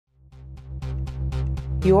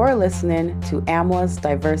You're listening to AMWA's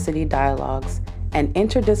Diversity Dialogues, an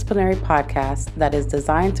interdisciplinary podcast that is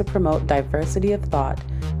designed to promote diversity of thought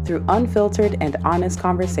through unfiltered and honest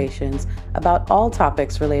conversations about all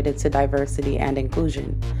topics related to diversity and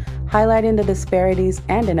inclusion, highlighting the disparities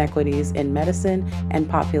and inequities in medicine and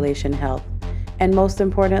population health, and most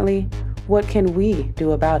importantly, what can we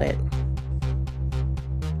do about it?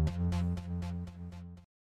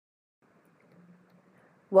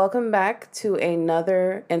 Welcome back to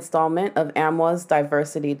another installment of AMWA's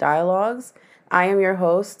Diversity Dialogues. I am your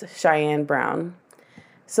host, Chyanne Brown.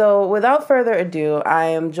 So without further ado, I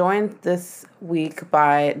am joined this week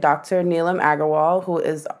by Dr. Neelum Aggarwal, who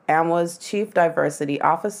is AMWA's Chief Diversity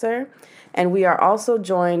Officer, and we are also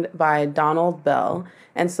joined by Donald Bell.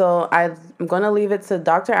 And so I'm going to leave it to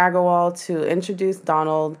Dr. Aggarwal to introduce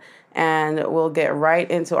Donald, and we'll get right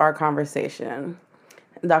into our conversation.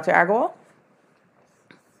 Dr. Aggarwal?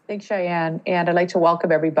 Thanks, Chyanne. And I'd like to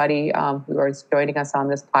welcome everybody who is joining us on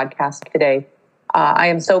this podcast today. I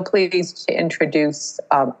am so pleased to introduce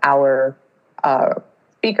our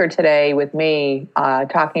speaker today with me,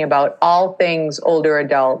 talking about all things older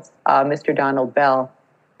adults, Mr. Donald Bell.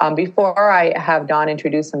 Before I have Don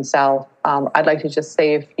introduce himself, I'd like to just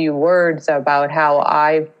say a few words about how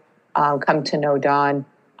I've come to know Don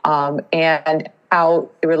and how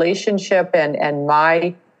the relationship and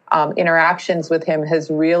my interactions with him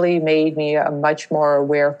has really made me a much more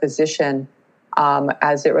aware physician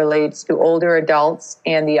as it relates to older adults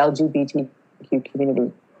and the LGBTQ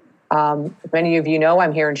community. Many of you know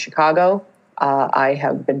I'm here in Chicago. I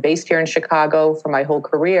have been based here in Chicago for my whole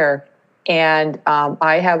career, and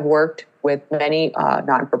I have worked with many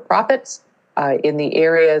non-for-profits in the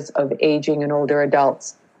areas of aging and older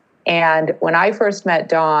adults. And when I first met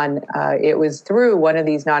Don, it was through one of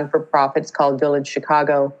these non-for-profits called Village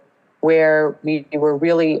Chicago, where we were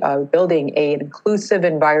really building an inclusive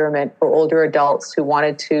environment for older adults who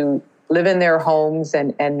wanted to live in their homes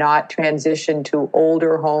and not transition to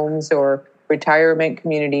older homes or retirement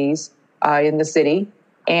communities in the city.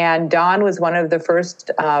 And Don was one of the first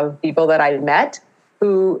people that I met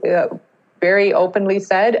who very openly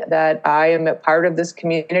said that I am a part of this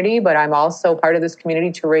community, but I'm also part of this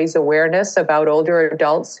community to raise awareness about older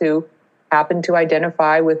adults who happen to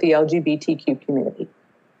identify with the LGBTQ community.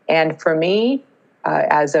 And for me,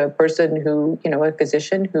 as a person who, a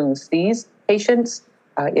physician who sees patients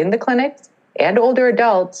in the clinics and older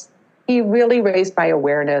adults, he really raised my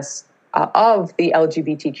awareness of the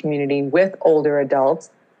LGBT community with older adults.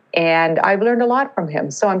 And I've learned a lot from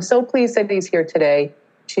him. So I'm so pleased that he's here today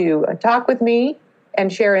to talk with me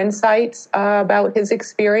and share insights about his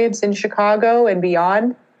experience in Chicago and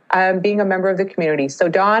beyond being a member of the community. So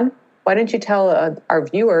Don, why don't you tell our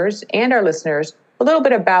viewers and our listeners a little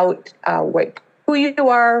bit about who you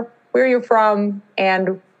are, where you're from,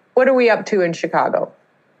 and what are we up to in Chicago?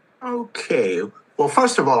 Okay. Well,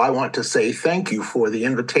 first of all, I want to say thank you for the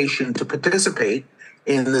invitation to participate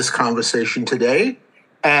in this conversation today.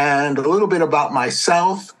 And a little bit about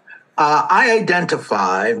myself. I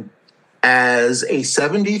identify as a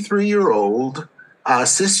 73-year-old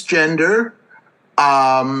cisgender,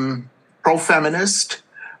 pro-feminist,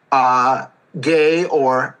 gay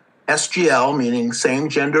or SGL, meaning same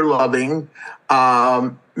gender loving,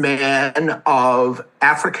 man of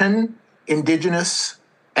African, Indigenous,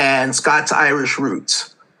 and Scots-Irish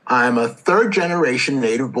roots. I'm a third generation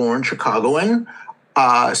native born Chicagoan.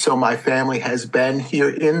 So my family has been here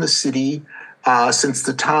in the city since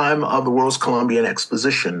the time of the World's Columbian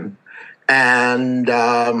Exposition. And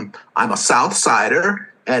I'm a South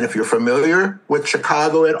Sider. And if you're familiar with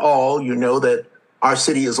Chicago at all, you know that our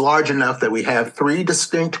city is large enough that we have three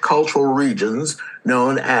distinct cultural regions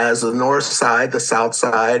known as the North Side, the South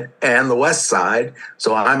Side, and the West Side.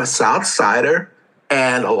 So I'm a South Sider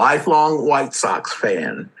and a lifelong White Sox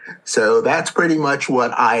fan. So that's pretty much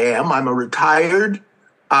what I am. I'm a retired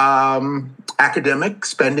academic,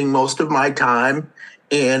 spending most of my time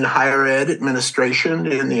in higher ed administration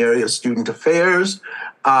in the area of student affairs.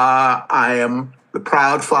 I am the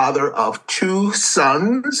proud father of 2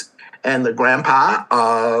 sons and the grandpa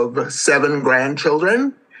of 7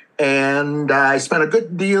 grandchildren. And I spent a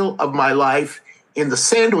good deal of my life in the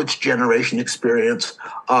sandwich generation experience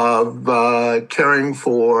of caring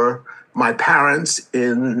for my parents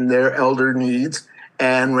in their elder needs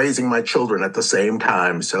and raising my children at the same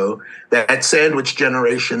time. So that sandwich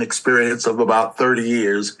generation experience of about 30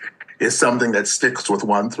 years is something that sticks with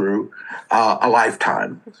one through a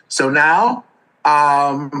lifetime. So now,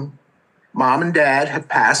 Mom and Dad have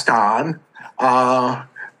passed on.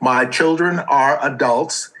 My children are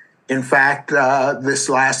adults In fact, this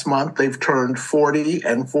last month, they've turned 40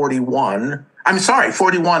 and 41. I'm sorry,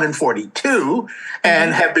 41 and 42,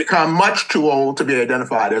 and have become much too old to be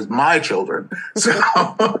identified as my children. So,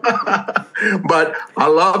 but I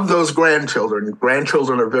love those grandchildren.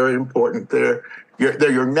 Grandchildren are very important. They're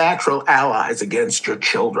your natural allies against your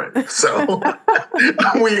children. So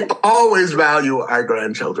we always value our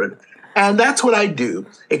grandchildren. And that's what I do,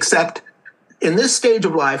 except in this stage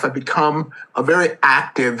of life, I've become a very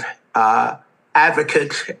active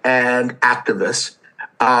advocate and activist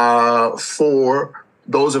for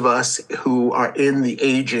those of us who are in the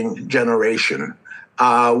aging generation.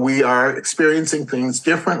 We are experiencing things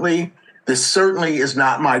differently. This certainly is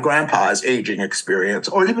not my grandpa's aging experience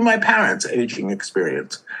or even my parents' aging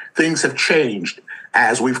experience. Things have changed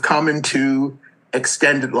as we've come into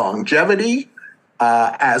extended longevity,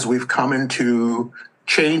 as we've come into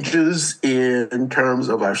changes in terms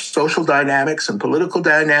of our social dynamics and political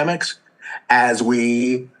dynamics, as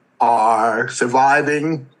we are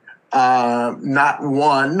surviving not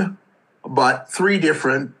one, but three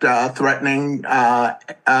different threatening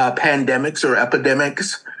pandemics or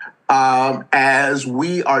epidemics, as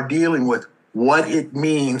we are dealing with what it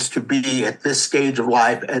means to be at this stage of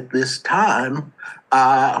life at this time.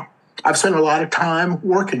 I've spent a lot of time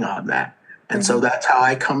working on that. And so that's how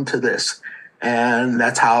I come to this. And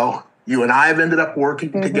that's how you and I have ended up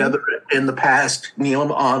working together in the past,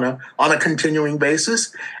 Neelum, on a continuing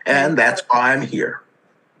basis. And that's why I'm here.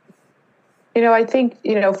 You know, I think,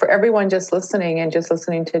 for everyone just listening and just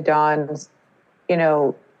listening to Don's,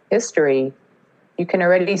 history, you can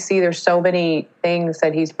already see there's so many things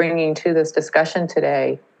that he's bringing to this discussion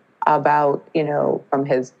today about, from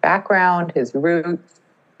his background, his roots,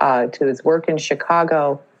 to his work in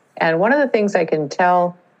Chicago. And one of the things I can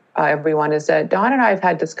tell everyone is that Don and I have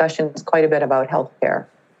had discussions quite a bit about healthcare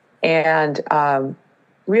and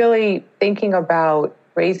really thinking about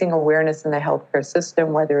raising awareness in the healthcare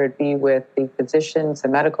system, whether it be with the physicians, the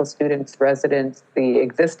medical students, residents, the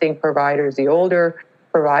existing providers, the older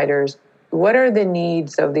providers. What are the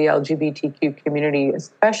needs of the LGBTQ community,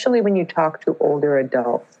 especially when you talk to older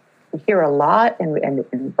adults? We hear a lot,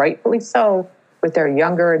 and rightfully so, with our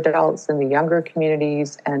younger adults in the younger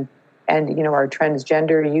communities and our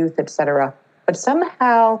transgender youth, et cetera. But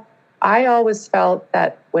somehow I always felt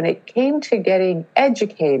that when it came to getting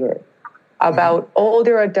educated about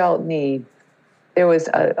older adult needs, there was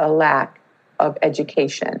a lack of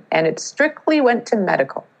education. And it strictly went to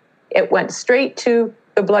medical. It went straight to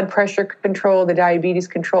the blood pressure control, the diabetes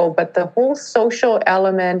control, but the whole social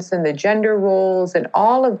elements and the gender roles and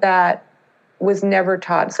all of that was never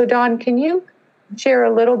taught. So Don, can you share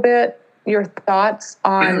a little bit your thoughts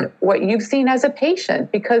on what you've seen as a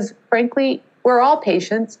patient? Because frankly, we're all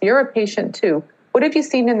patients. You're a patient too. What have you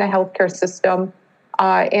seen in the healthcare system?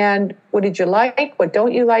 And what did you like? What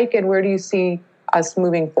don't you like? And where do you see us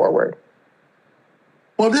moving forward?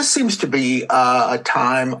 Well, this seems to be a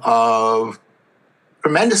time of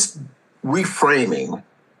tremendous reframing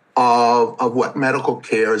of what medical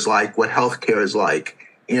care is like, what healthcare is like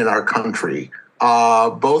in our country,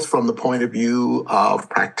 both from the point of view of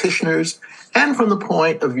practitioners and from the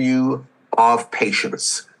point of view of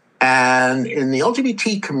patients. And in the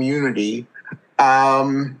LGBT community,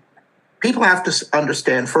 people have to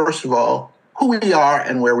understand, first of all, who we are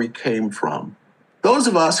and where we came from. Those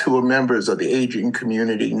of us who are members of the aging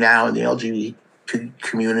community now in the LGBT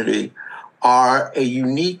community are a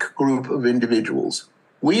unique group of individuals.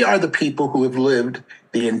 We are the people who have lived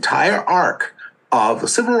the entire arc of the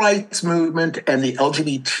civil rights movement and the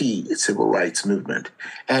LGBT civil rights movement.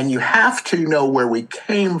 And you have to know where we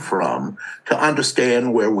came from to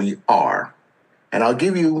understand where we are. And I'll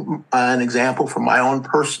give you an example from my own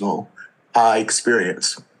personal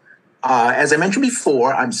experience. As I mentioned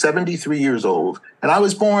before, I'm 73 years old, and I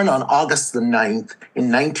was born on August the 9th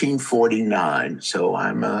in 1949. So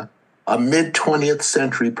I'm a mid-20th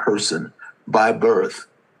century person by birth.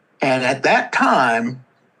 And at that time,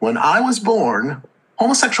 when I was born,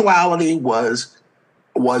 homosexuality was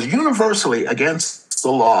universally against the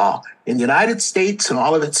law in the United States and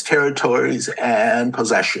all of its territories and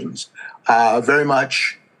possessions, very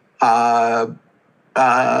much as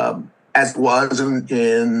it was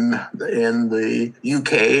in the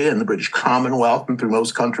UK and the British Commonwealth and through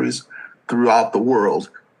most countries throughout the world.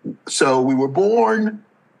 So we were born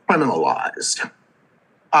criminalized.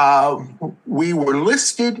 We were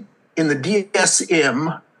listed in the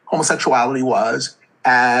DSM, homosexuality was,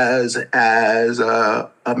 as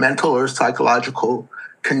a mental or psychological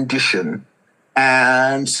condition.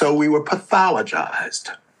 And so we were pathologized.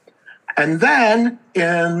 And then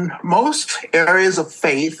in most areas of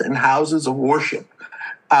faith and houses of worship,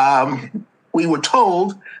 we were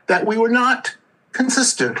told that we were not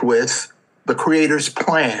consistent with the Creator's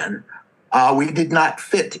plan. We did not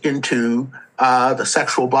fit into the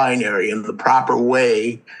sexual binary in the proper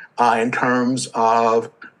way in terms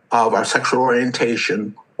of our sexual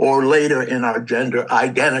orientation or later in our gender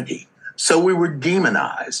identity. So we were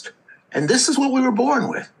demonized. And this is what we were born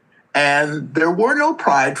with. And there were no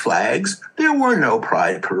pride flags. There were no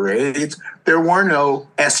pride parades. There were no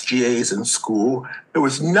SGAs in school. There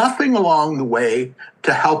was nothing along the way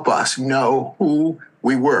to help us know who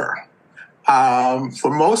we were. For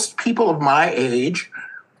most people of my age,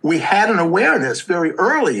 we had an awareness very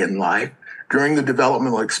early in life during the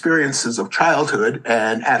developmental experiences of childhood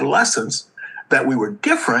and adolescence that we were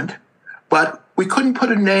different, but we couldn't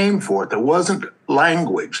put a name for it. There wasn't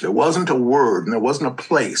language, there wasn't a word, and there wasn't a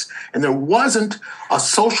place, and there wasn't a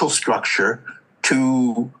social structure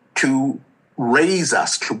to raise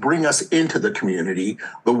us, to bring us into the community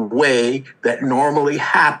the way that normally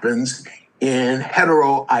happens in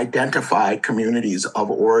hetero-identified communities of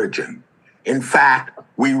origin. In fact,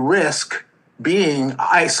 we risk being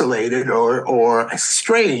isolated or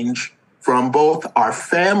estranged from both our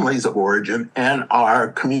families of origin and our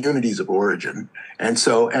communities of origin. And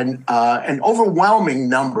so an overwhelming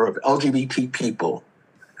number of LGBT people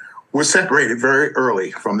were separated very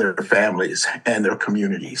early from their families and their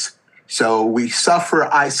communities. So we suffer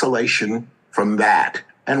isolation from that.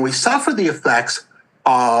 And we suffer the effects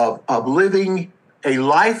of living a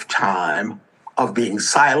lifetime of being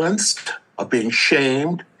silenced, of being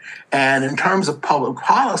shamed, and in terms of public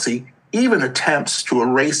policy, even attempts to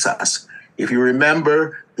erase us. If you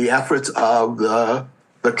remember the efforts of the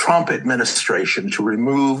Trump administration to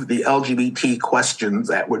remove the LGBT questions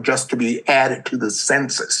that were just to be added to the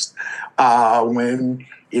census,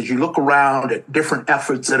 as you look around at different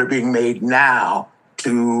efforts that are being made now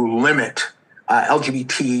to limit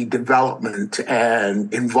LGBT development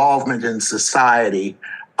and involvement in society,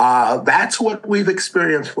 that's what we've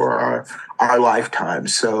experienced for our lifetime.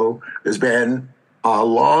 So there's been a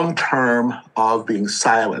long term of being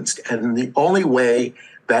silenced. And the only way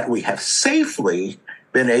that we have safely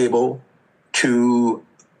been able to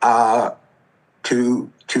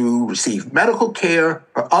receive medical care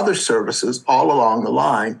or other services all along the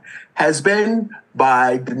line has been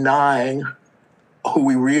by denying who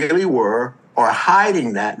we really were or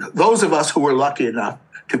hiding that. Those of us who were lucky enough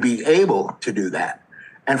to be able to do that.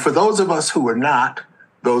 And for those of us who were not,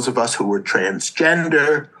 those of us who were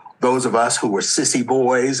transgender, those of us who were sissy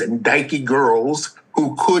boys and dykey girls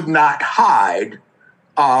who could not hide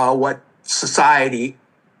what society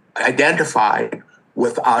identified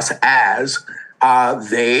with us as,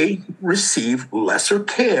 they received lesser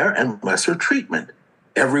care and lesser treatment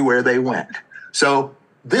everywhere they went. So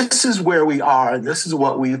this is where we are, and this is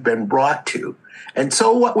what we've been brought to. And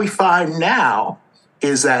so what we find now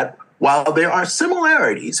is that while there are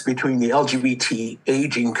similarities between the LGBT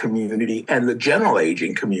aging community and the general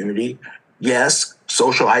aging community, yes,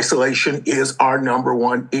 social isolation is our number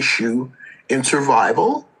one issue in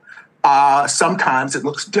survival. Sometimes it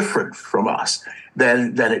looks different from us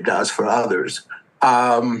than it does for others.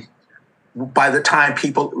 By the time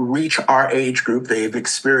people reach our age group, they've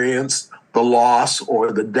experienced the loss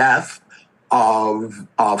or the death of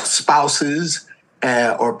spouses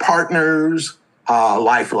or partners,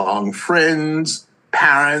 lifelong friends,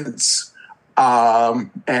 parents,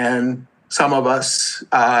 and some of us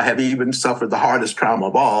have even suffered the hardest trauma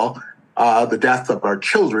of all, the death of our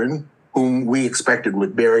children, whom we expected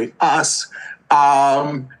would bury us.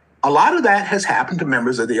 A lot of that has happened to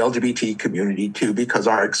members of the LGBT community too, because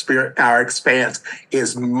our expanse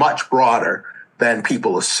is much broader than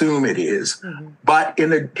people assume it is. Mm-hmm. But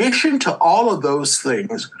in addition to all of those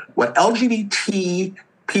things, what LGBT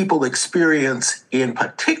people experience in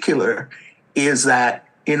particular is that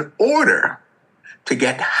in order to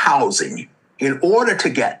get housing, in order to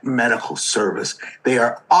get medical service, they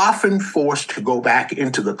are often forced to go back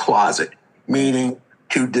into the closet, meaning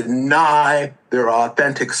to deny their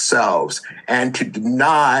authentic selves and to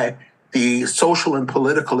deny the social and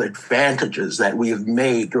political advantages that we have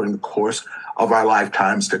made during the course of our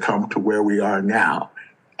lifetimes to come to where we are now.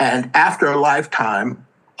 And after a lifetime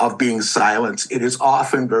of being silenced, it is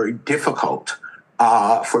often very difficult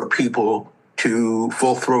for people to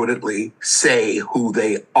full-throatedly say who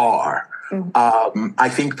they are. Mm-hmm. I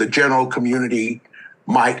think the general community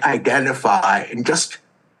might identify, and just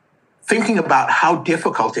thinking about how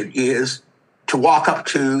difficult it is to walk up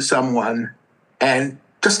to someone and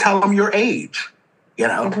just tell them your age. You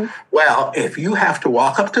know, mm-hmm. Well, if you have to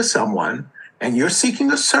walk up to someone and you're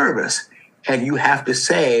seeking a service and you have to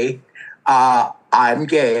say, I'm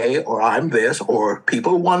gay or I'm this, or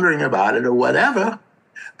people wondering about it or whatever,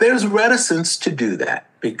 there's reticence to do that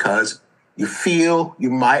because you feel you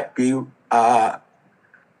might be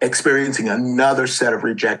experiencing another set of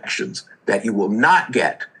rejections, that you will not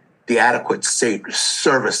get the adequate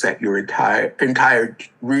service that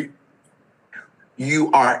you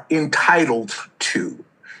are entitled to.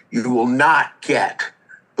 You will not get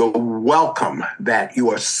the welcome that you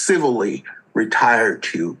are civilly retired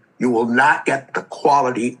to. You will not get the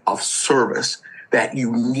quality of service that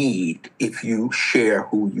you need if you share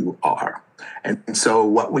who you are. And so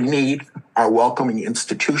what we need are welcoming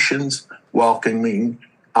institutions, welcoming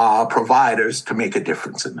providers to make a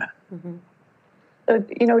difference in that.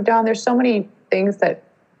 Mm-hmm. Dawn, there's so many things that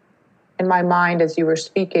in my mind as you were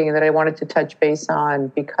speaking that I wanted to touch base on,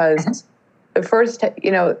 because the first,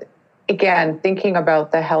 again, thinking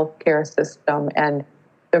about the healthcare system and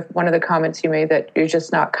one of the comments you made that you're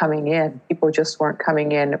just not coming in. People just weren't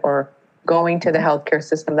coming in or going to the healthcare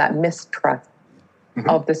system, that mistrust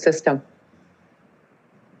of the system.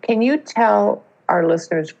 Can you tell our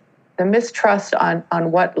listeners the mistrust on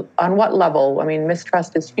what level? I mean,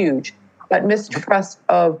 mistrust is huge, but mistrust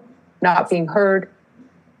of not being heard,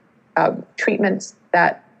 treatments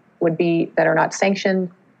that are not sanctioned,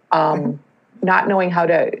 not knowing how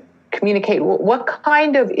to communicate. What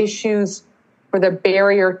kind of issues for the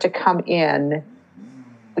barrier to come in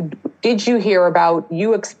did you hear about,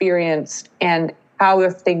 you experienced, and how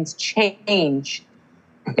have things changed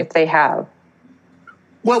if they have?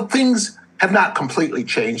 Well, things have not completely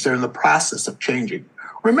changed. They're in the process of changing.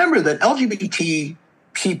 Remember that LGBT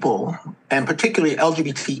people, and particularly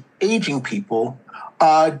LGBT aging people,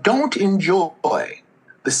 don't enjoy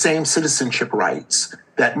the same citizenship rights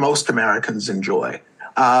that most Americans enjoy.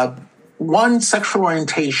 One, sexual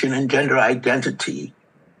orientation and gender identity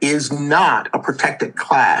is not a protected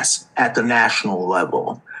class at the national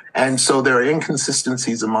level. And so there are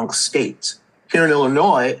inconsistencies amongst states. Here in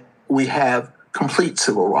Illinois, we have complete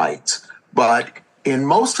civil rights. But in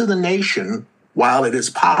most of the nation, while it is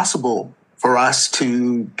possible for us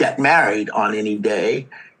to get married on any day,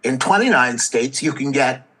 in 29 states, you can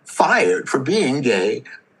get fired for being gay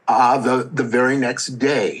the very next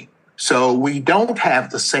day. So we don't have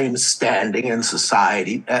the same standing in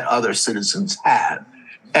society that other citizens have.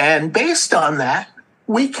 And based on that,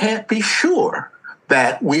 we can't be sure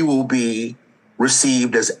that we will be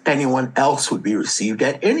received as anyone else would be received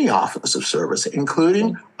at any office of service,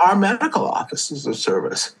 including our medical offices of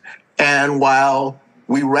service. And while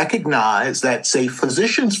we recognize that, say,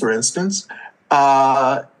 physicians, for instance,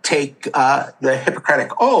 take the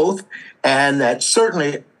Hippocratic Oath, and that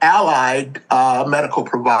certainly allied medical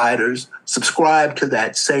providers subscribe to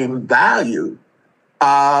that same value,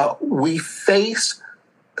 we face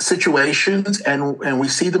situations, and we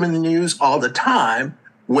see them in the news all the time,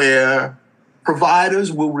 where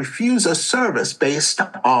providers will refuse a service based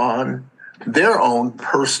on their own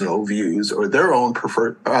personal views or their own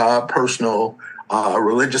personal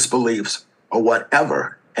religious beliefs or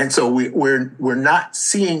whatever. And so we're not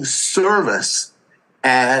seeing service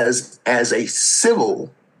as a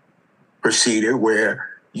civil procedure where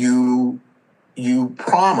you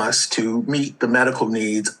promise to meet the medical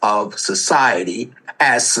needs of society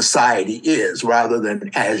as society is, rather than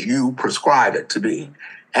as you prescribe it to be.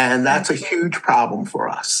 And that's a huge problem for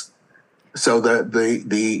us. So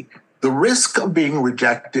the risk of being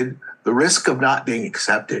rejected, the risk of not being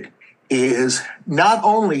accepted, is not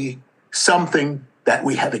only something that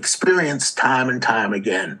we have experienced time and time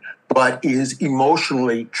again, but is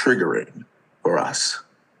emotionally triggering for us.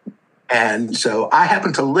 And so I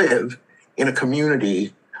happen to live in a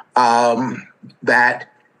community that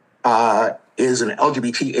is an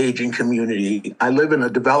LGBT aging community. I live in a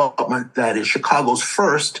development that is Chicago's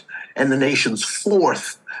first and the nation's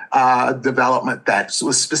fourth development that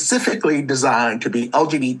was specifically designed to be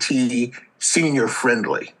LGBT senior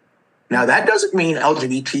friendly. Now, that doesn't mean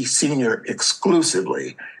LGBT senior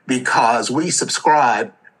exclusively, because we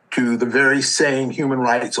subscribe to the very same human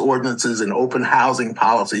rights ordinances and open housing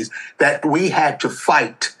policies that we had to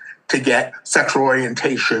fight to get sexual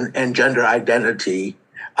orientation and gender identity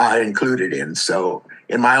included in. So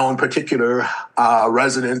in my own particular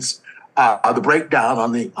residence, the breakdown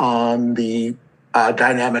on the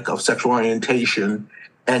dynamic of sexual orientation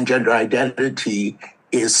and gender identity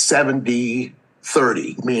is 70-30,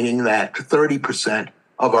 meaning that 30%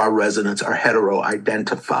 of our residents are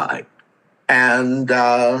hetero-identified. And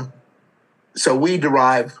so we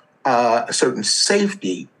derive a certain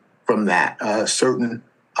safety from that, a certain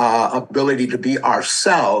ability to be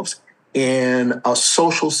ourselves in a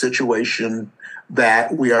social situation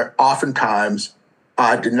that we are oftentimes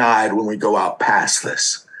denied when we go out past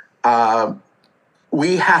this.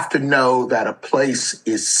 We have to know that a place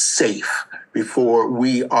is safe before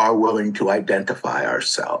we are willing to identify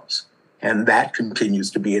ourselves. And that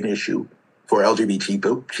continues to be an issue for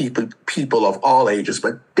LGBT people of all ages,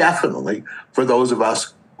 but definitely for those of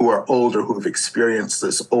us who are older, who have experienced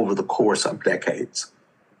this over the course of decades.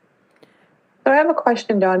 So I have a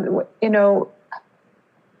question, Don.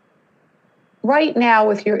 Right now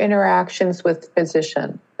with your interactions with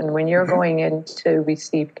physicians and when you're going in to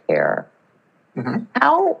receive care,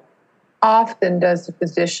 how often does the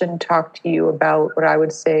physician talk to you about what I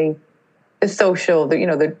would say the social, the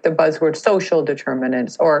buzzword social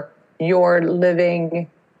determinants or your living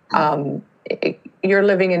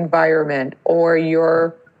environment or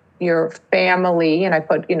your family, and I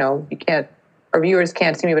put, you can't, our viewers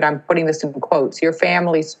can't see me, but I'm putting this in quotes, your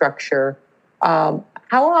family structure. How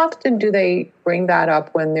often do they bring that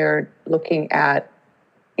up when they're looking at,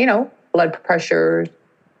 blood pressure,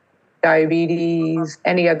 diabetes,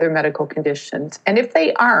 any other medical conditions? And if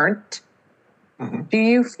they aren't, do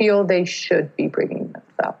you feel they should be bringing this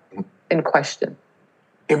up in question?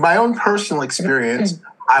 In my own personal experience,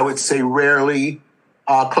 I would say rarely,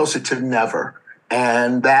 closer to never.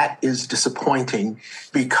 And that is disappointing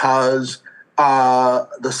because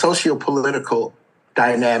the socio-political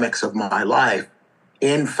dynamics of my life,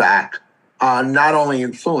 in fact, not only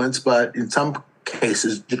influence, but in some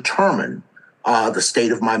cases determine the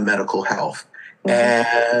state of my medical health.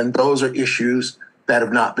 And those are issues that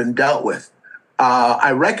have not been dealt with.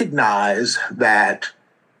 I recognize that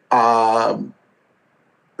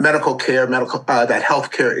medical care, that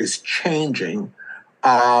healthcare is changing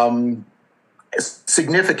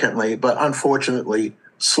significantly, but unfortunately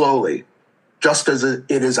slowly. Just as it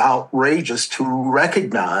is outrageous to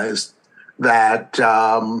recognize that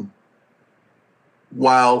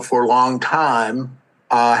while for a long time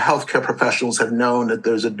healthcare professionals have known that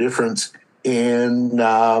there's a difference in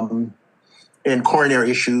coronary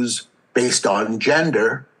issues based on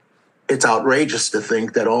gender, it's outrageous to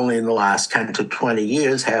think that only in the last 10 to 20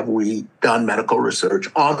 years have we done medical research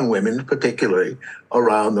on women, particularly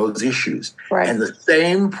around those issues. Right. And the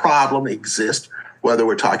same problem exists whether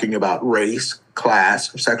we're talking about race,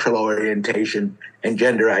 class, sexual orientation, and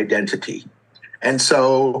gender identity. And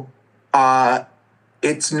so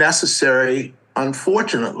it's necessary,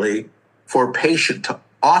 unfortunately, for a patient to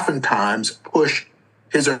oftentimes push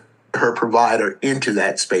his or her provider into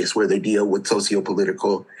that space where they deal with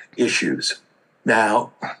sociopolitical issues.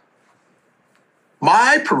 Now,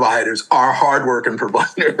 my providers are hardworking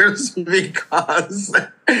providers because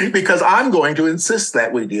I'm going to insist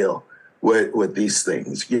that we deal with these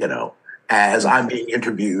things, as I'm being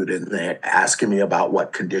interviewed and they're asking me about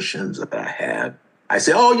what conditions that I have. I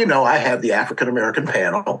say, I have the African American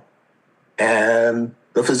panel. And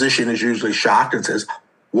the physician is usually shocked and says,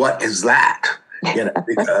 what is that?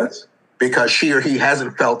 Because she or he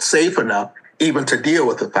hasn't felt safe enough even to deal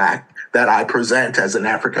with the fact that I present as an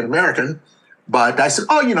African American. But I said,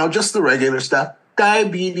 just the regular stuff,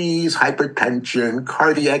 diabetes, hypertension,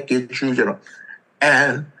 cardiac issues,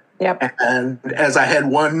 And as I had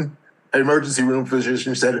one emergency room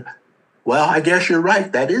physician said, well, I guess you're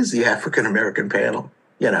right. That is the African American panel,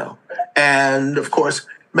 And of course,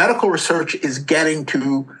 medical research is getting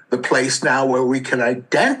to the place now where we can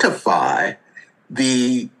identify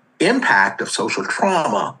the impact of social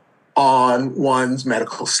trauma on one's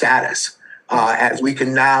medical status. As we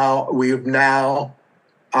have now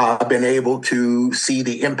been able to see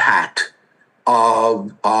the impact of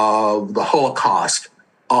the Holocaust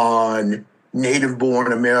on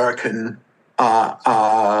native-born American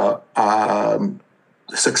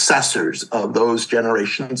successors of those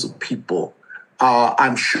generations of people.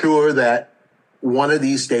 I'm sure that one of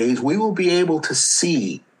these days we will be able to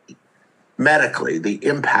see medically the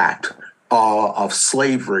impact of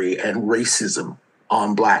slavery and racism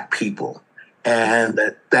on Black people, and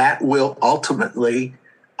that will ultimately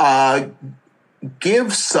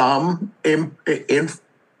give some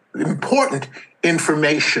important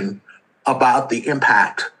information about the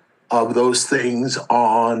impact of those things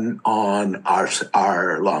on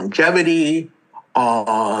our longevity,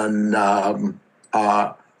 on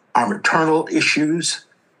our maternal issues,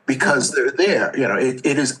 because they're there. It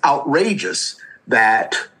is outrageous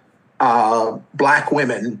that Black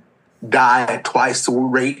women die at twice the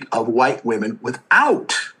rate of white women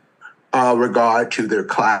without regard to their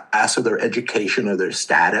class or their education or their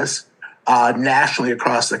status nationally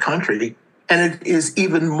across the country. And it is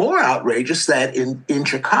even more outrageous that in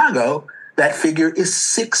Chicago, that figure is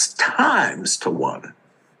 6 times to 1.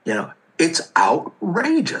 It's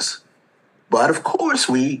outrageous. But of course,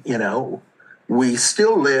 we we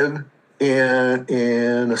still live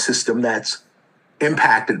in a system that's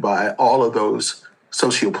impacted by all of those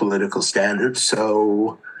sociopolitical standards.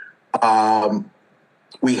 So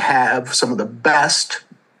we have some of the best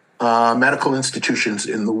medical institutions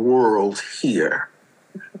in the world here.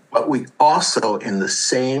 But we also, in the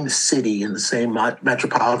same city, in the same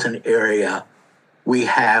metropolitan area, we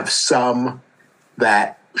have some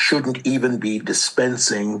that shouldn't even be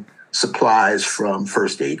dispensing supplies from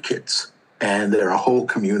first aid kits. And there are whole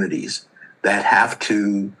communities that have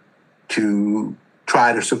to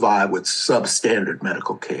try to survive with substandard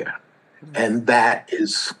medical care. And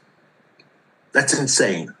that's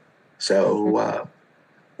insane. So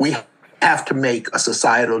we have to make a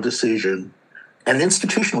societal decision, an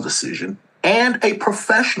institutional decision, and a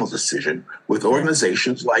professional decision with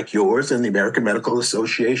organizations like yours and the American Medical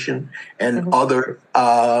Association and other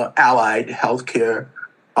allied healthcare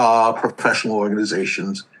professional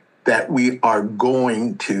organizations, that we are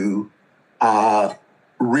going to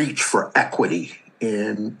reach for equity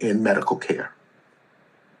in medical care.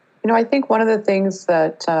 I think one of the things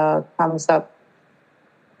that comes up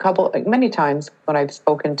many times when I've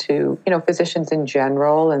spoken to, physicians in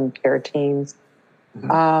general and care teams,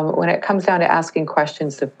 when it comes down to asking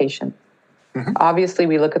questions of patients. Obviously,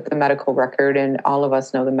 we look at the medical record, and all of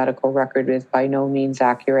us know the medical record is by no means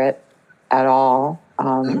accurate at all.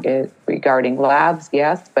 Regarding labs,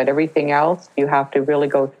 yes, but everything else, you have to really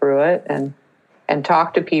go through it and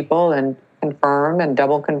talk to people and confirm and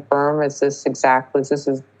double confirm, is this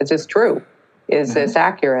true? Is this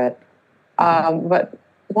accurate? But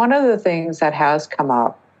one of the things that has come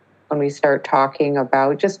up when we start talking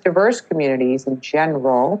about just diverse communities in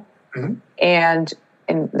general, and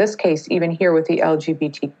in this case, even here with the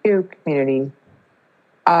LGBTQ community,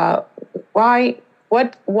 why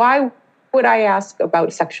would I ask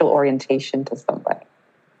about sexual orientation to somebody?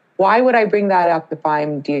 Why would I bring that up if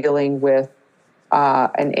I'm dealing with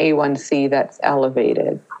an A1C that's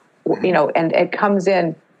elevated? And it comes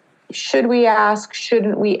in, should we ask?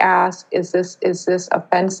 Shouldn't we ask? Is this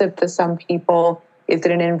offensive to some people? Is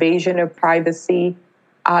it an invasion of privacy?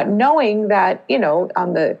 Knowing that,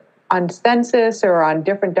 on census or on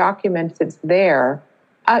different documents, it's there.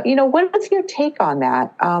 What is your take on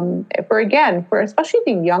that? For especially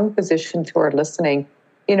the young physicians who are listening,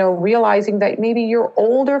 realizing that maybe your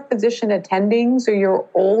older physician attendings or your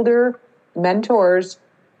older mentors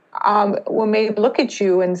may look at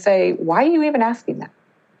you and say, why are you even asking that?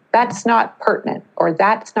 That's not pertinent, or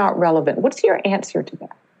that's not relevant. What's your answer to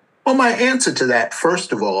that? Well, my answer to that,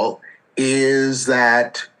 first of all, is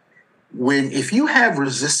that if you have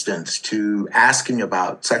resistance to asking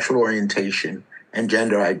about sexual orientation and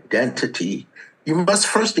gender identity, you must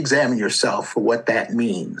first examine yourself for what that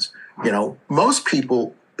means. Most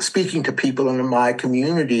people, speaking to people in my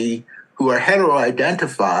community who are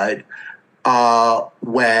hetero-identified,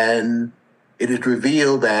 when it is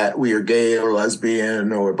revealed that we are gay or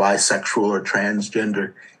lesbian or bisexual or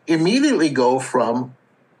transgender, immediately go from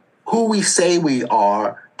who we say we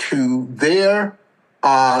are to their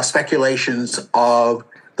speculations of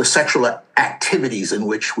the sexual activities in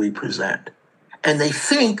which we present. And they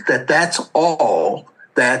think that that's all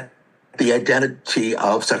that the identity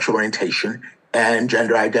of sexual orientation and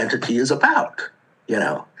gender identity is about,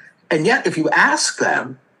 And yet, if you ask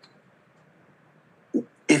them,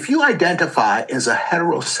 if you identify as a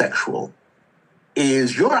heterosexual,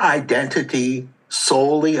 is your identity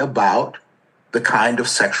solely about the kind of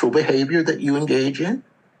sexual behavior that you engage in?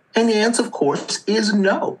 And the answer, of course, is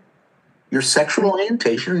no. Your sexual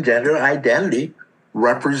orientation and gender identity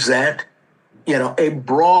represent, a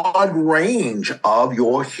broad range of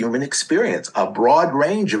your human experience, a broad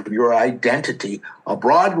range of your identity, a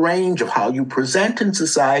broad range of how you present in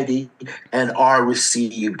society and are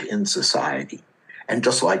received in society. And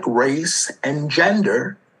just like race and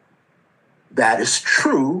gender, that is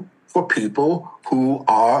true for people who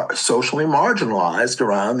are socially marginalized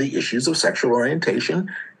around the issues of sexual orientation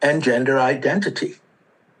and gender identity.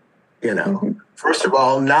 First of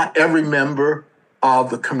all, not every member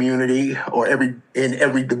of the community or in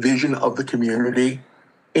every division of the community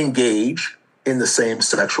engage in the same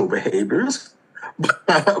sexual behaviors.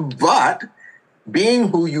 But being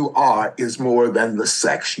who you are is more than the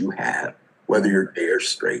sex you have, whether you're gay or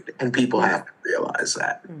straight, and people have to realize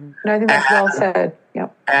that. And I think that's well said.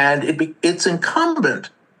 Yep. And it's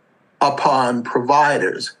incumbent upon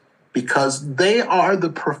providers, because they are the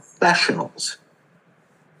professionals,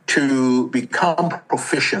 to become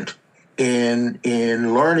proficient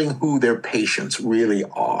in learning who their patients really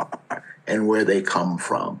are and where they come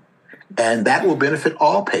from. And that will benefit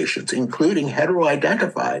all patients, including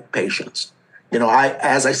hetero-identified patients.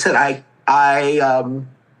 As I said, I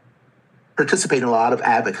participate in a lot of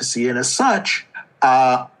advocacy, and as such,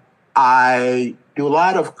 I do a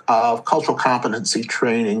lot of cultural competency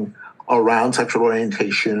training around sexual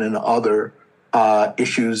orientation and other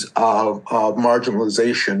issues of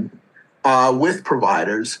marginalization with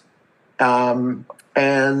providers.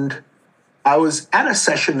 And I was at a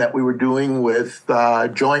session that we were doing with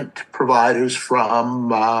joint providers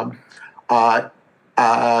from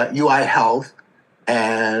UI Health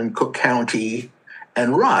and Cook County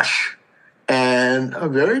and Rush. And a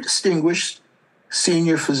very distinguished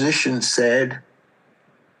senior physician said,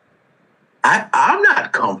 I'm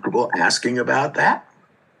not comfortable asking about that.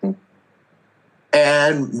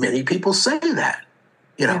 And many people say that,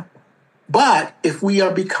 you know. Yeah. But if we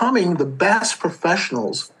are becoming the best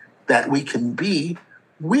professionals that we can be,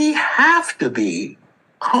 we have to be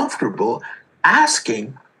comfortable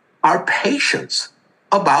asking our patients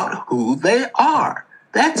about who they are.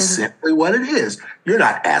 That's simply what it is. You're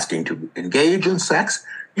not asking to engage in sex.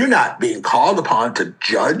 You're not being called upon to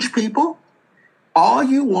judge people. All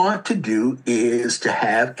you want to do is to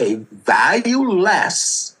have a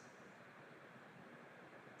valueless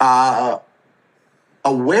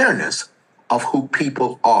awareness of who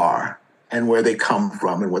people are and where they come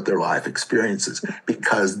from and what their life experiences,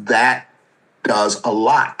 because that does a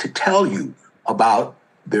lot to tell you about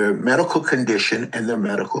their medical condition and their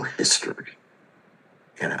medical history,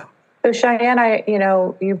 you know. So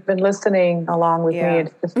Chyanne, you've been listening along with me.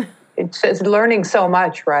 It's just learning so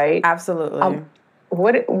much, right? Absolutely.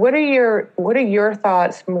 What are your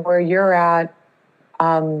thoughts from where you're at?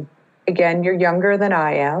 Again, you're younger than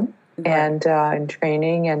I am, and in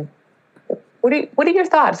training. And what are your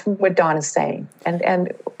thoughts from what Don is saying?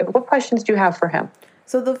 And what questions do you have for him?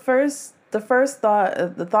 So the first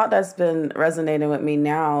thought, the thought that's been resonating with me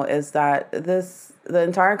now is that the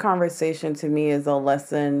entire conversation to me is a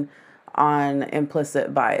lesson on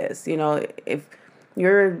implicit bias. You know, if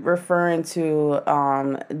you're referring to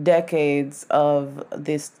decades of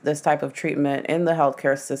this type of treatment in the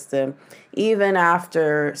healthcare system, even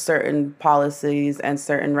after certain policies and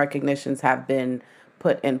certain recognitions have been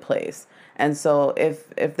put in place. And so if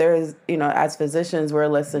there's, you know, as physicians, we're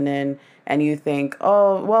listening and you think,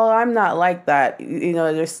 oh, well, I'm not like that, you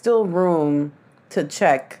know, there's still room to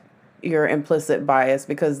check your implicit bias,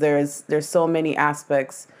 because there's so many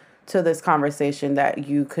aspects to this conversation that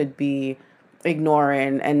you could be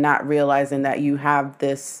ignoring and not realizing that you have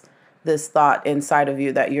this thought inside of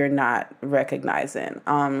you that you're not recognizing.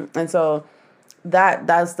 And so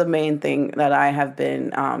that's the main thing that I have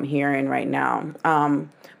been hearing right now.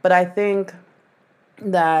 But I think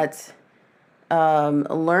that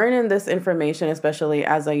learning this information, especially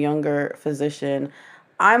as a younger physician,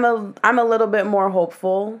 I'm a little bit more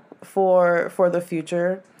hopeful for the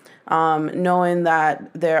future. Knowing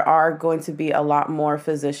that there are going to be a lot more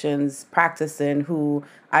physicians practicing who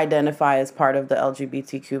identify as part of the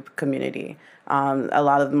LGBTQ community. A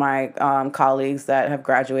lot of my colleagues that have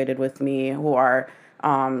graduated with me who are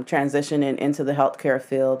transitioning into the healthcare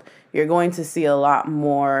field, you're going to see a lot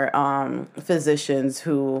more physicians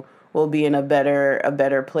who will be in a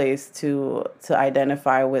better place to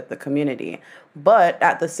identify with the community. But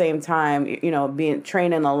at the same time, you know, being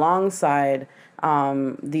training alongside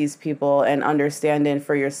these people and understanding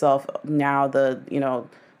for yourself now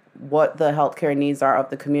what the healthcare needs are of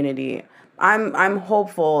the community. I'm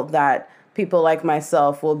hopeful that people like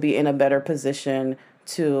myself will be in a better position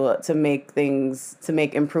to make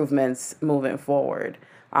improvements moving forward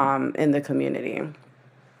in the community.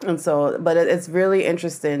 And so, but it's really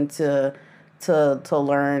interesting to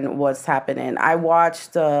learn what's happening. I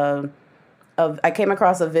watched I came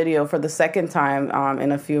across a video for the second time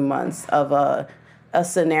in a few months of a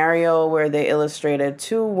scenario where they illustrated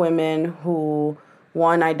two women who,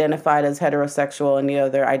 one identified as heterosexual and the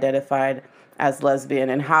other identified as lesbian,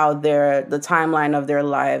 and how the timeline of their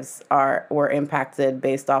lives were impacted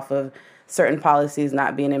based off of certain policies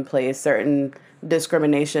not being in place, certain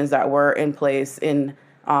discriminations that were in place in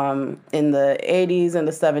the 80s and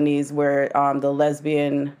the 70s, where the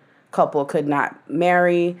lesbian couple could not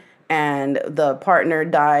marry, and the partner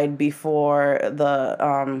died before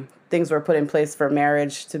the things were put in place for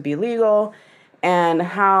marriage to be legal, and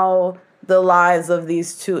how the lives of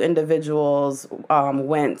these two individuals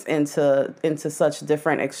went into such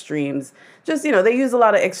different extremes. Just, you know, they use a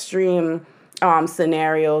lot of extreme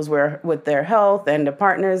scenarios where with their health and the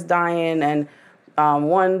partner's dying, and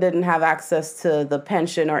one didn't have access to the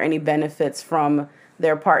pension or any benefits from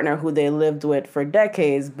their partner who they lived with for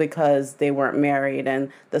decades because they weren't married,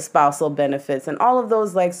 and the spousal benefits and all of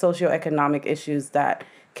those like socioeconomic issues that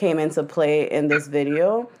came into play in this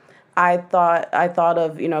video. I thought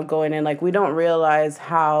of, going in, like, we don't realize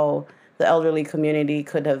how the elderly community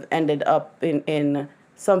could have ended up in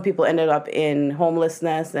some people ended up in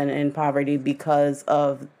homelessness and in poverty because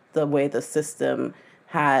of the way the system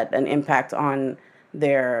had an impact on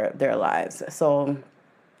their lives. So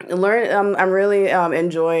I'm really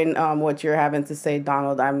enjoying what you're having to say,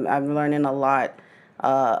 Donald. I'm learning a lot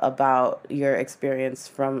about your experience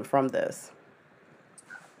from this.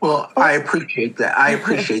 Well, I appreciate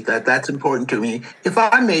that. That's important to me. If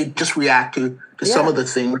I may just react to some of the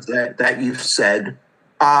things that you've said.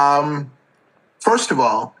 First of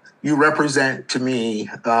all, you represent to me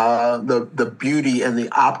the beauty and the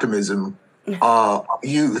optimism of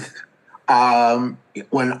youth.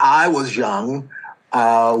 When I was young,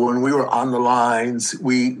 when we were on the lines,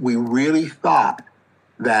 we really thought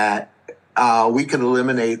that we could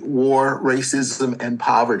eliminate war, racism, and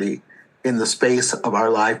poverty in the space of our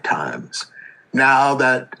lifetimes. Now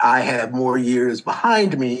that I have more years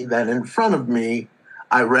behind me than in front of me,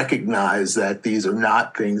 I recognize that these are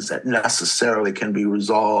not things that necessarily can be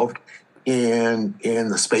resolved in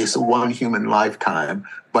the space of one human lifetime,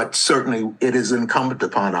 but certainly it is incumbent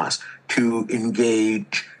upon us to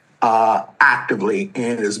engage actively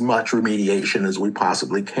in as much remediation as we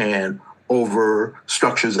possibly can over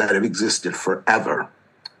structures that have existed forever.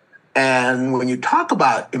 And when you talk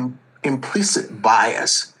about implicit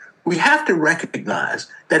bias, we have to recognize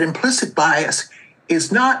that implicit bias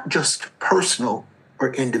is not just personal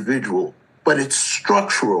or individual, but it's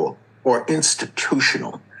structural or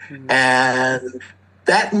institutional. Mm-hmm. And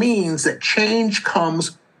that means that change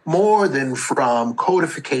comes more than from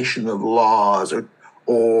codification of laws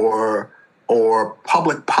or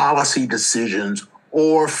public policy decisions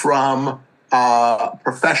or from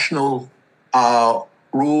professional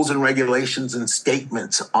rules and regulations and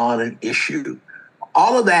statements on an issue.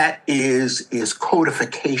 All of that is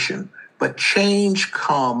codification, but change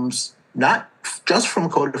comes not just from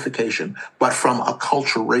codification, but from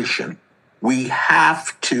acculturation. We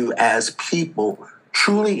have to, as people,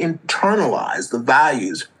 truly internalize the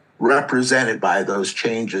values represented by those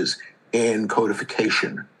changes in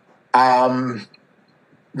codification. The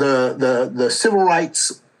Civil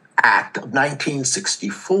Rights Act of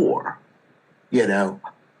 1964,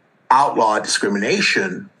 outlawed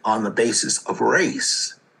discrimination on the basis of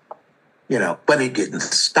race, but it didn't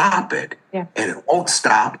stop it. Yeah. And it won't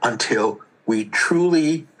stop until we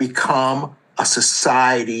truly become a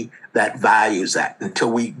society that values that, until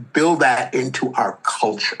we build that into our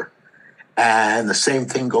culture. And the same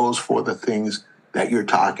thing goes for the things that you're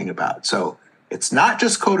talking about. So it's not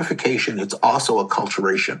just codification, it's also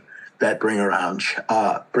acculturation that bring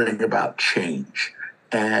about change.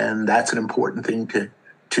 And that's an important thing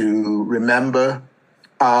to remember,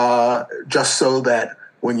 just so that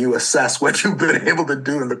when you assess what you've been able to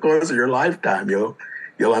do in the course of your lifetime, you'll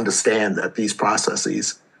understand that these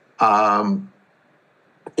processes, are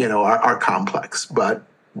complex, but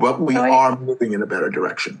we are moving in a better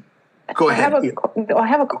direction. Go ahead. I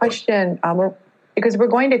have a question, because we're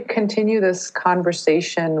going to continue this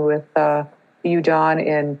conversation with you, John,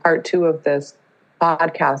 in part 2 of this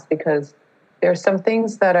podcast, because there are some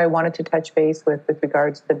things that I wanted to touch base with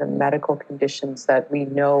regards to the medical conditions that we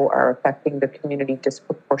know are affecting the community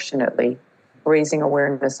disproportionately, raising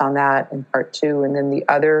awareness on that in part 2. And then the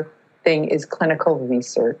other thing is clinical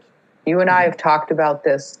research. You and I have talked about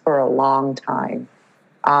this for a long time,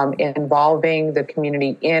 involving the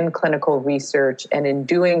community in clinical research, and in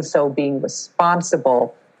doing so being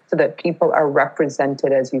responsible so that people are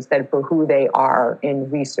represented, as you said, for who they are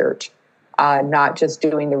in research. Not just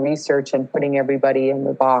doing the research and putting everybody in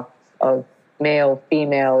the box of male,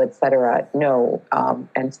 female, et cetera. No.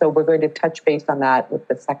 And so we're going to touch base on that with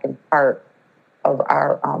the second part of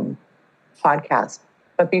our podcast.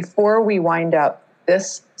 But before we wind up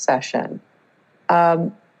this session, I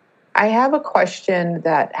have a question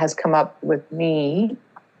that has come up with me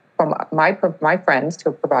from my friends who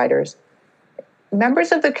are providers,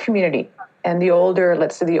 members of the community, and the older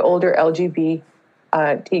LGBT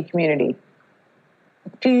community.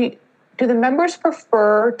 Do the members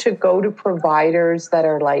prefer to go to providers that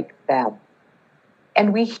are like them?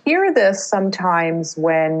 And we hear this sometimes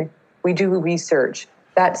when we do research,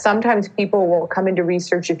 that sometimes people will come into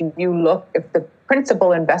research if the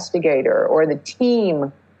principal investigator or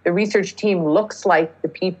the research team looks like the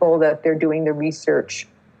people that they're doing the research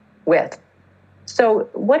with. So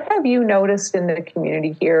what have you noticed in the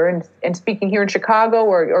community here, and speaking here in Chicago,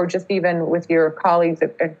 or just even with your colleagues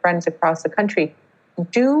and friends across the country?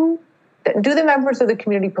 Do the members of the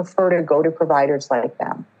community prefer to go to providers like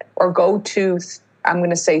them, or go to I'm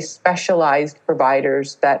going to say, specialized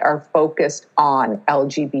providers that are focused on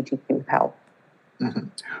LGBTQ health? Mm-hmm.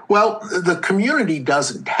 Well, the community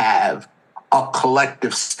doesn't have a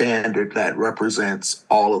collective standard that represents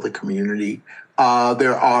all of the community.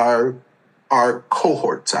 There are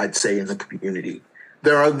cohorts, I'd say, in the community.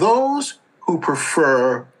 There are those who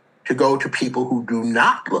prefer to go to people who do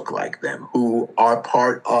not look like them, who are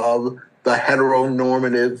part of the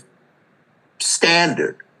heteronormative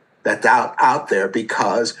standard that's out there,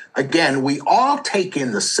 because, again, we all take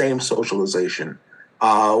in the same socialization,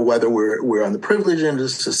 whether we're on the privileged end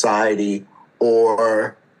of society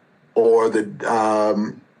or the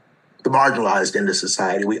marginalized end of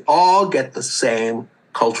society. We all get the same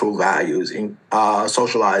cultural values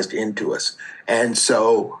socialized into us. And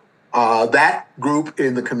so that group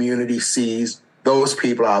in the community sees those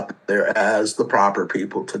people out there as the proper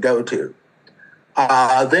people to go to.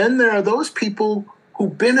 Then there are those people who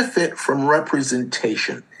benefit from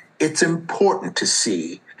representation. It's important to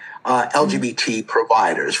see LGBT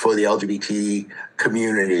providers for the LGBT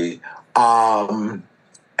community, and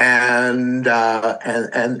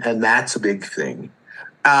that's a big thing.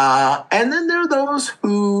 And then there are those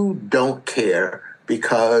who don't care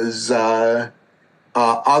because, other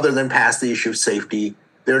than past the issue of safety,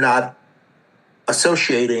 they're not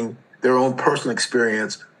associating their own personal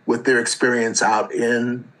experience with their experience out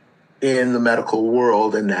in the medical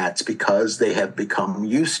world, and that's because they have become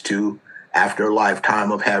used to, after a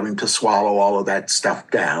lifetime of having to swallow all of that stuff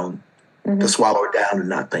down, to swallow it down and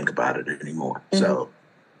not think about it anymore. So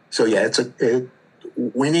yeah,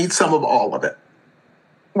 we need some of all of it.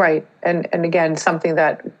 Right. And again, something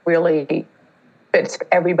that really fits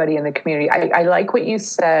everybody in the community. I like what you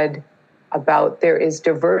said about there is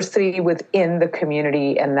diversity within the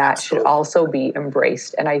community, and that should also be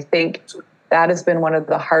embraced. And I think that has been one of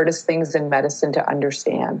the hardest things in medicine to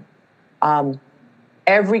understand.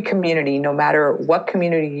 Every community, no matter what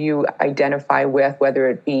community you identify with, whether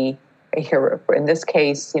it be here, in this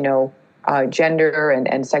case, gender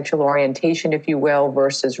and sexual orientation, if you will,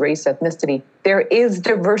 versus race, ethnicity, there is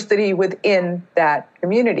diversity within that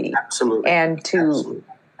community. Absolutely. And to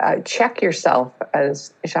check yourself,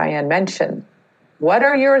 as Chyanne mentioned, what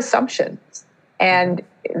are your assumptions? And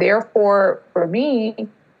therefore, for me,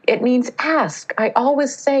 it means ask. I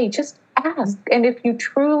always say, just ask. And if you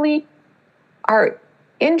truly are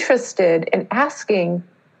interested in asking,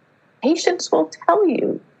 patients will tell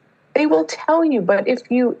you. They will tell you. But if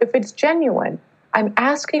it's genuine, I'm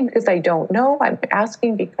asking because I don't know. I'm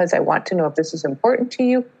asking because I want to know if this is important to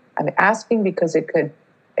you. I'm asking because it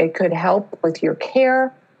could help with your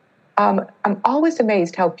care. I'm always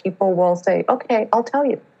amazed how people will say, "Okay, I'll tell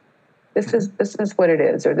you. This is what it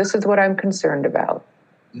is, or this is what I'm concerned about."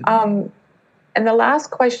 And the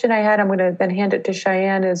last question I had, I'm going to then hand it to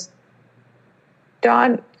Chyanne, is,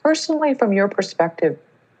 Dawn, personally, from your perspective,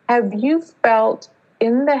 have you felt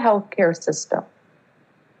in the healthcare system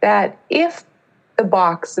that if the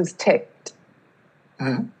box is ticked,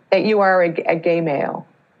 that you are a gay male,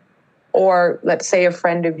 or let's say a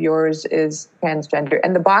friend of yours is transgender,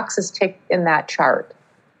 and the box is ticked in that chart,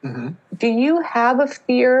 do you have a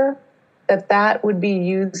fear that would be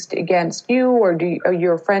used against you, or or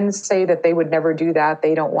your friends say that they would never do that,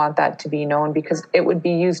 they don't want that to be known because it would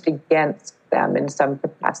be used against them in some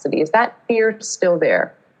capacity? Is that fear still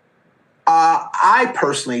there? I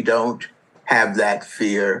personally don't have that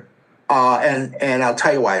fear, and I'll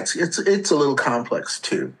tell you why. It's a little complex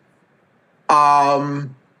too. As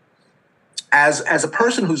a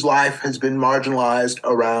person whose life has been marginalized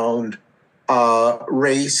around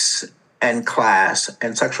race and class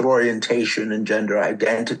and sexual orientation and gender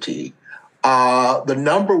identity, the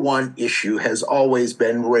number one issue has always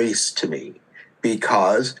been race to me,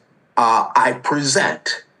 because I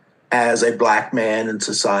present as a Black man in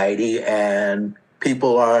society, and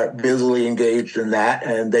people are busily engaged in that,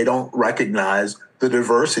 and they don't recognize the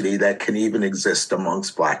diversity that can even exist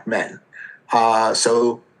amongst Black men.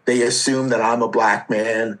 So they assume that I'm a Black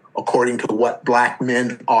man according to what Black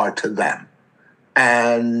men are to them.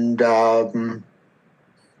 And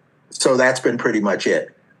so that's been pretty much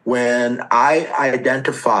it. When I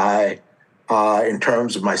identify in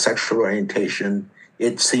terms of my sexual orientation,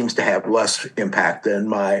 it seems to have less impact than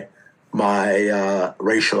my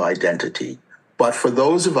racial identity. But for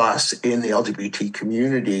those of us in the LGBT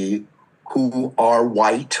community who are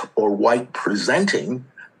white or white presenting,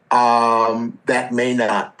 that may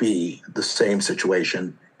not be the same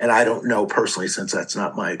situation. And I don't know personally, since that's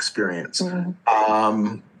not my experience. But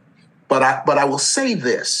I will say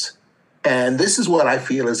this, and this is what I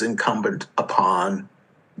feel is incumbent upon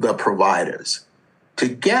the providers: to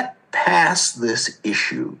get past this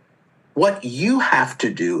issue What you have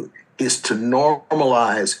to do is to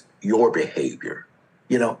normalize your behavior.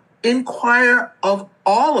 Inquire of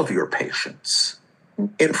all of your patients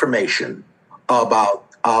information about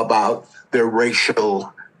their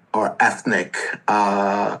racial or ethnic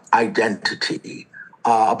identity,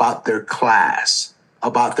 about their class,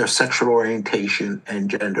 about their sexual orientation and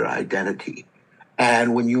gender identity.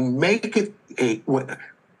 And when you make it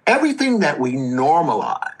everything that we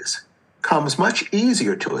normalize comes much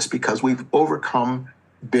easier to us because we've overcome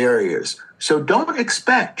barriers. So don't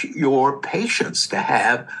expect your patients to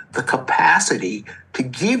have the capacity to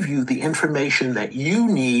give you the information that you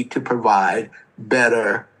need to provide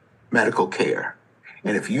better medical care.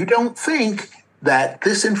 And if you don't think that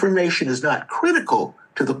this information is not critical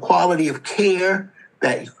to the quality of care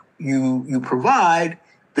that you provide,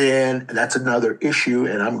 then that's another issue.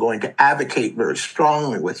 And I'm going to advocate very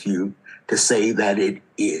strongly with you to say that it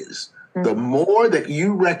is. The more that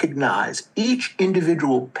you recognize each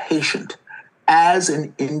individual patient as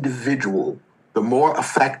an individual, the more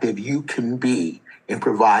effective you can be in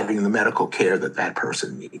providing the medical care that that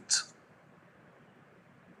person needs.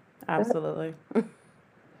 Absolutely.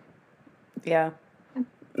 Yeah.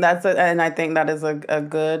 And I think that is a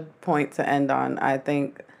good point to end on. I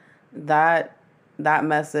think that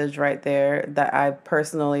message right there, that I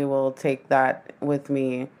personally will take that with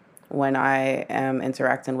me when I am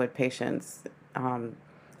interacting with patients.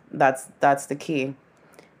 That's the key.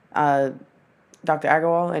 Dr.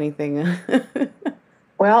 Aggarwal, anything?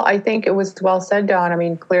 Well, I think it was well said, Dawn. I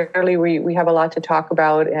mean, clearly we have a lot to talk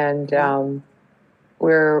about, and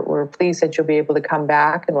we're pleased that you'll be able to come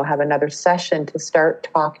back, and we'll have another session to start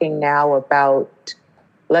talking now about,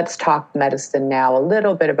 let's talk medicine now, a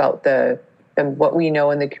little bit about what we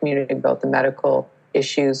know in the community about the medical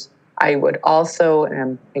issues. I would also,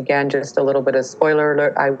 and again, just a little bit of spoiler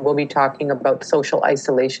alert, I will be talking about social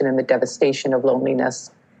isolation and the devastation of loneliness,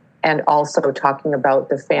 and also talking about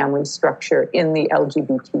the family structure in the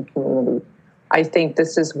LGBT community. I think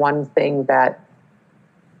this is one thing that,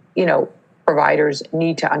 providers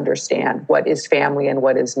need to understand what is family and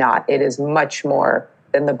what is not. It is much more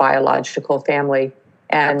than the biological family.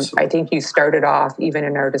 And absolutely. I think you started off, even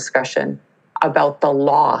in our discussion, about the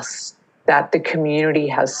loss that the community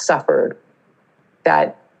has suffered,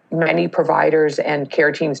 that many providers and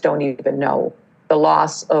care teams don't even know. The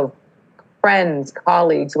loss of friends,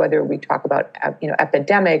 colleagues, whether we talk about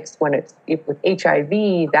epidemics, when it's with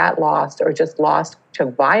HIV, that loss, or just loss to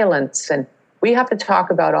violence. And we have to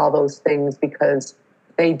talk about all those things because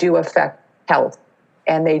they do affect health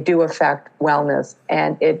and they do affect wellness,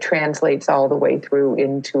 and it translates all the way through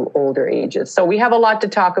into older ages. So we have a lot to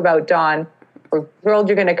talk about, Dawn. We're thrilled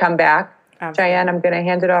you're going to come back. Absolutely. Chyanne, I'm going to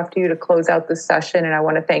hand it off to you to close out this session, and I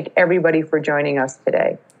want to thank everybody for joining us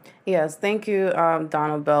today. Yes, thank you,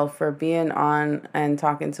 Donald Bell, for being on and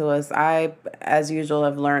talking to us. I, as usual,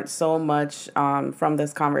 have learned so much from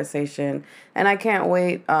this conversation, and I can't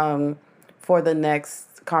wait for the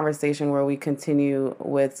next conversation where we continue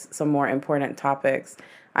with some more important topics.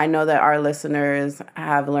 I know that our listeners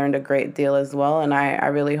have learned a great deal as well, and I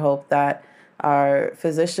really hope that our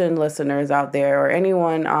physician listeners out there, or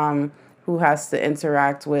anyone who has to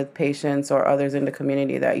interact with patients or others in the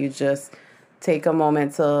community, that you just take a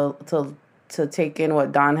moment to take in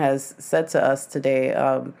what Don has said to us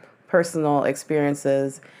today, personal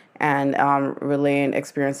experiences and relaying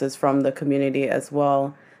experiences from the community as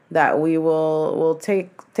well, that we will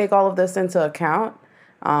take all of this into account.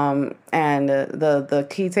 And the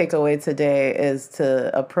key takeaway today is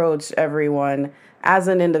to approach everyone as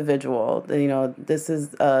an individual. This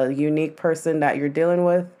is a unique person that you're dealing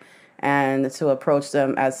with, and to approach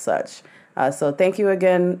them as such. So thank you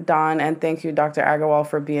again, Don, and thank you, Dr. Aggarwal,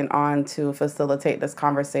 for being on to facilitate this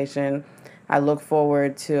conversation. I look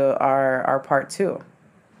forward to our part 2.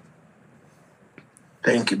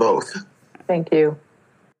 Thank you both. Thank you.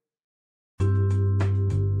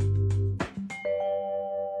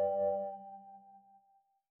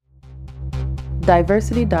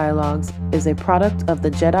 Diversity Dialogues is a product of the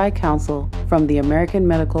Jedi Council from the American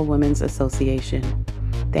Medical Women's Association.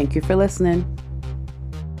 Thank you for listening.